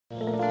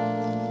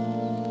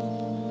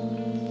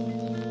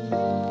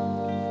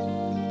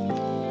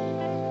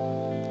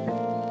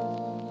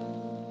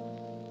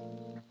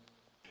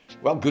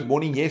Well, good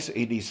morning. Yes,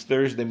 it is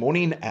Thursday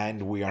morning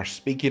and we are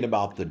speaking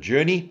about the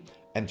journey.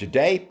 And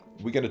today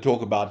we're going to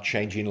talk about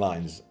changing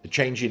lanes.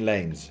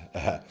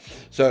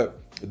 So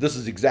this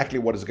is exactly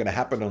what is going to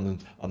happen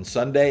on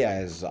Sunday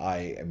as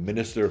I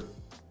minister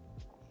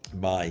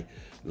my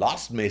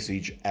last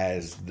message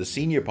as the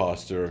senior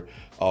pastor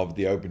of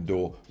the Open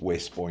Door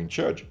West Point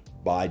Church.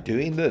 By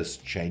doing this,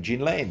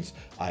 changing lanes.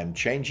 I'm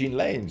changing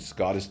lanes.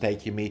 God is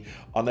taking me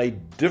on a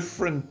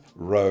different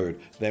road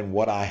than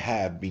what I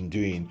have been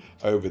doing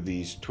over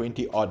these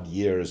 20 odd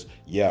years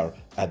here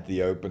at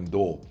the Open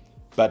Door.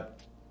 But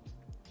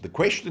the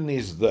question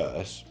is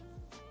this: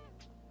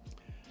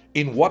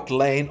 in what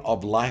lane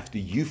of life do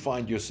you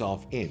find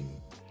yourself in?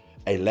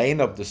 A lane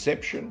of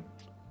deception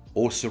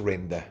or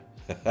surrender?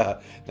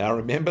 Now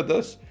remember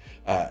this,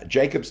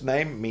 Jacob's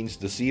name means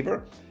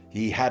deceiver.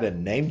 He had a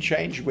name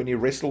change when he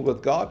wrestled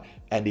with God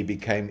and he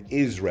became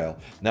Israel.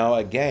 Now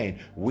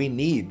again, we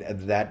need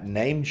that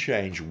name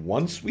change.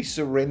 Once we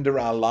surrender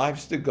our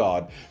lives to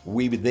God,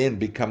 we then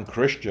become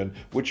Christian,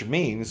 which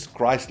means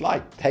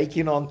Christ-like,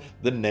 taking on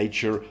the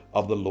nature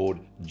of the Lord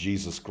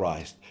Jesus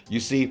Christ.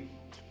 You see,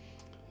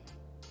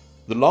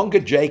 the longer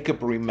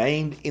Jacob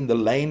remained in the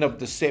lane of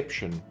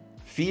deception,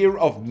 fear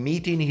of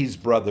meeting his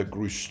brother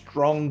grew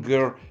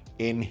stronger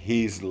in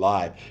his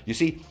life. You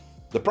see,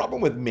 the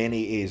problem with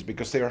many is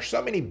because there are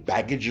so many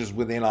baggages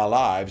within our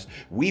lives,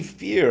 we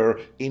fear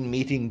in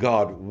meeting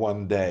God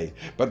one day.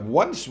 But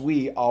once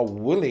we are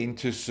willing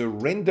to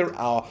surrender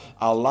our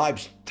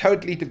lives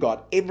totally to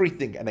God,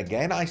 everything, and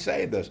again I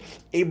say this,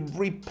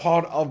 every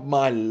part of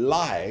my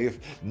life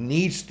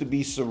needs to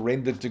be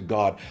surrendered to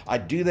God. I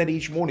do that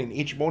each morning.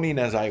 Each morning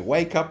as I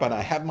wake up and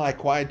I have my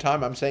quiet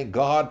time, I'm saying,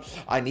 God,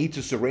 I need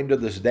to surrender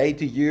this day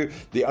to you.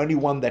 The only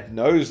one that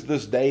knows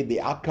this day,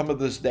 the outcome of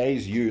this day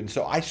is you. And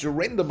so I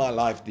surrender my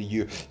life to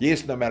you.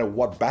 Yes, no matter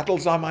what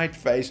battles I might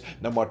face,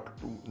 no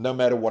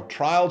matter what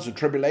trials or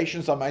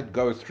tribulations I might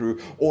go through,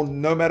 or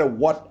no matter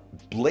what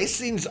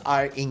blessings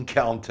I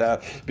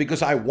encounter,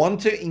 because I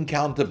want to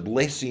encounter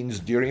blessings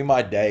during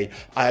my day,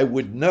 I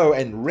would know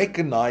and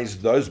recognize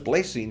those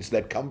blessings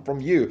that come from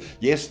you.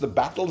 Yes, the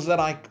battles that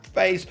I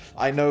face,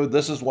 I know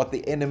this is what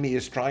the enemy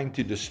is trying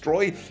to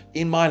destroy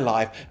in my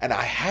life, and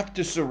I have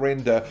to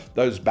surrender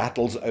those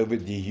battles over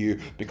to you,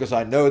 because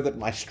I know that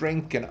my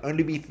strength can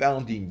only be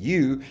found in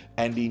you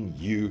and in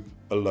you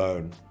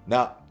alone.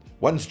 Now,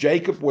 once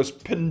Jacob was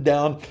pinned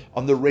down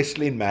on the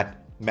wrestling mat,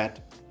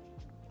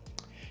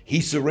 he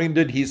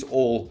surrendered his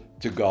all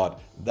to God.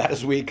 That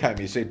is where he came.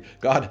 He said,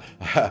 God,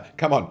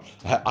 come on,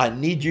 I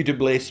need you to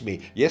bless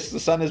me. Yes, the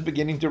sun is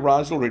beginning to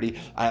rise already,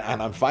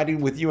 and I'm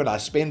fighting with you, and I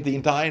spent the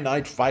entire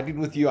night fighting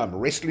with you. I'm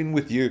wrestling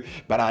with you,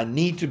 but I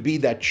need to be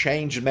that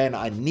changed man.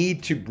 I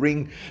need to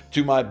bring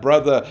to my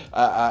brother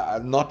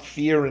not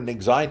fear and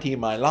anxiety in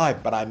my life,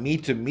 but I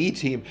need to meet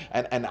him,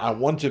 and I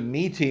want to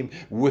meet him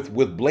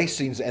with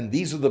blessings, and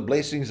these are the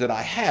blessings that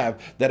I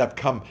have that have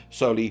come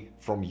solely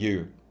from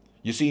you.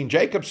 You see, in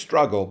Jacob's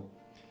struggle,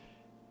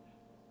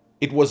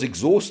 it was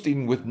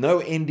exhausting with no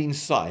end in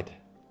sight,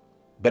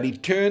 but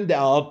it turned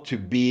out to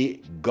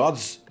be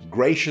God's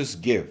gracious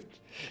gift.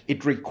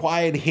 It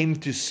required him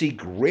to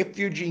seek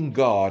refuge in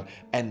God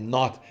and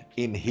not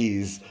in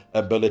his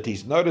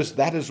abilities. Notice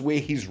that is where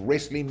his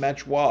wrestling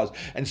match was.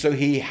 And so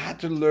he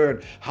had to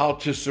learn how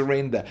to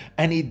surrender.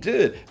 And he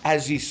did.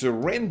 As he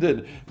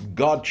surrendered,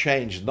 God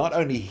changed not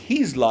only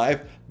his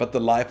life, but the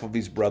life of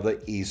his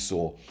brother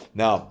Esau.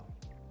 Now,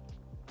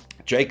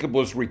 Jacob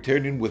was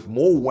returning with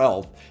more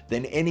wealth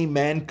than any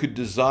man could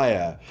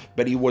desire,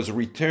 but he was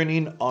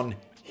returning on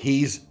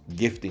his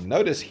gifting.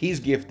 Notice his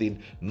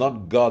gifting,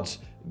 not God's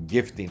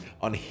gifting,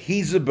 on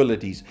his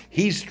abilities,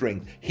 his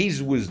strength,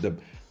 his wisdom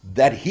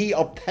that he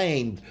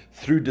obtained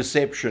through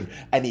deception,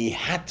 and he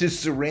had to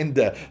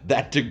surrender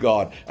that to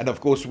God. And of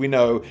course we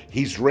know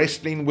he's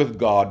wrestling with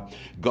God.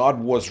 God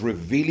was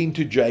revealing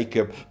to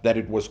Jacob that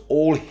it was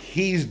all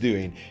he's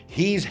doing.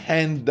 His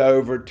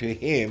handover to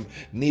him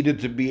needed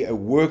to be a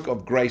work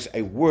of grace,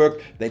 a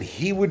work that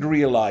he would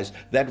realize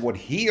that what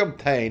he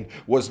obtained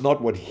was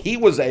not what he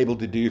was able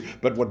to do,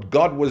 but what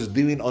God was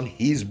doing on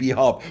his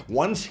behalf.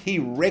 Once he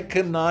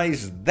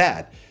recognized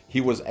that, he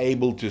was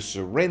able to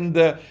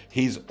surrender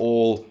his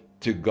all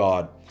to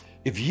God.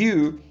 If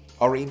you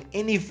are in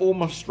any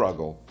form of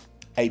struggle,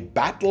 a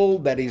battle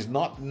that is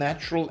not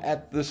natural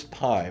at this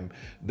time,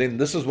 then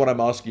this is what I'm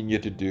asking you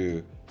to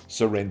do: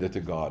 surrender to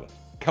God.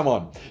 Come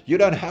on, you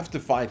don't have to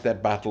fight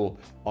that battle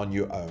on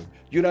your own.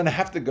 You don't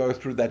have to go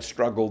through that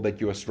struggle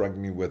that you are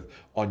struggling with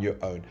on your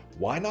own.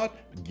 Why not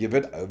give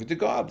it over to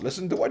God?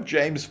 Listen to what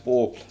James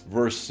 4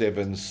 verse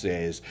 7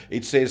 says.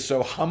 It says,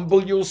 so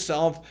humble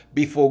yourself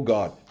before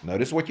God.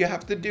 Notice what you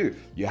have to do.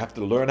 You have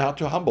to learn how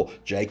to humble.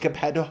 Jacob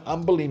had to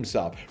humble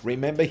himself.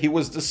 Remember, he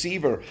was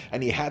deceiver,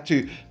 and he had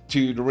to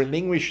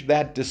relinquish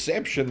that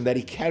deception that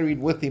he carried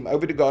with him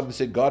over to God and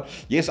said, God,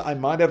 yes, I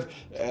might have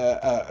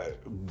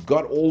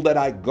got all that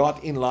I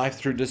got in life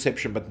through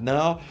deception, but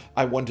now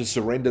I want to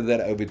surrender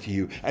that over to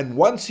you. And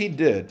once he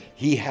did,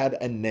 he had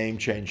a name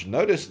change.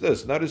 Notice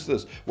this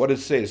this, what it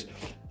says.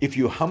 If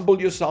you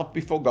humble yourself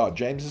before God,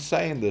 James is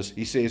saying this,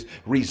 he says,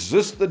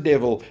 resist the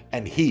devil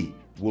and he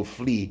will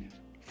flee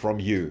from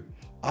you.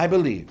 I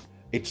believe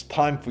it's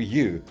time for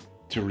you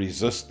to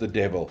resist the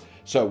devil.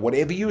 So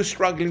whatever you're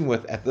struggling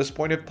with at this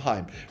point of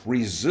time,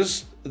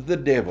 resist the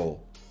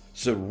devil.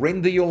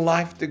 Surrender your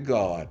life to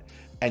God.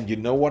 And you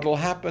know what will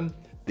happen?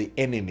 The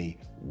enemy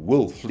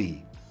will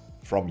flee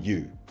from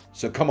you.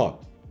 So come on,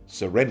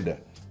 surrender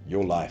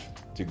your life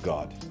to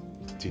God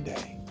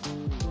today.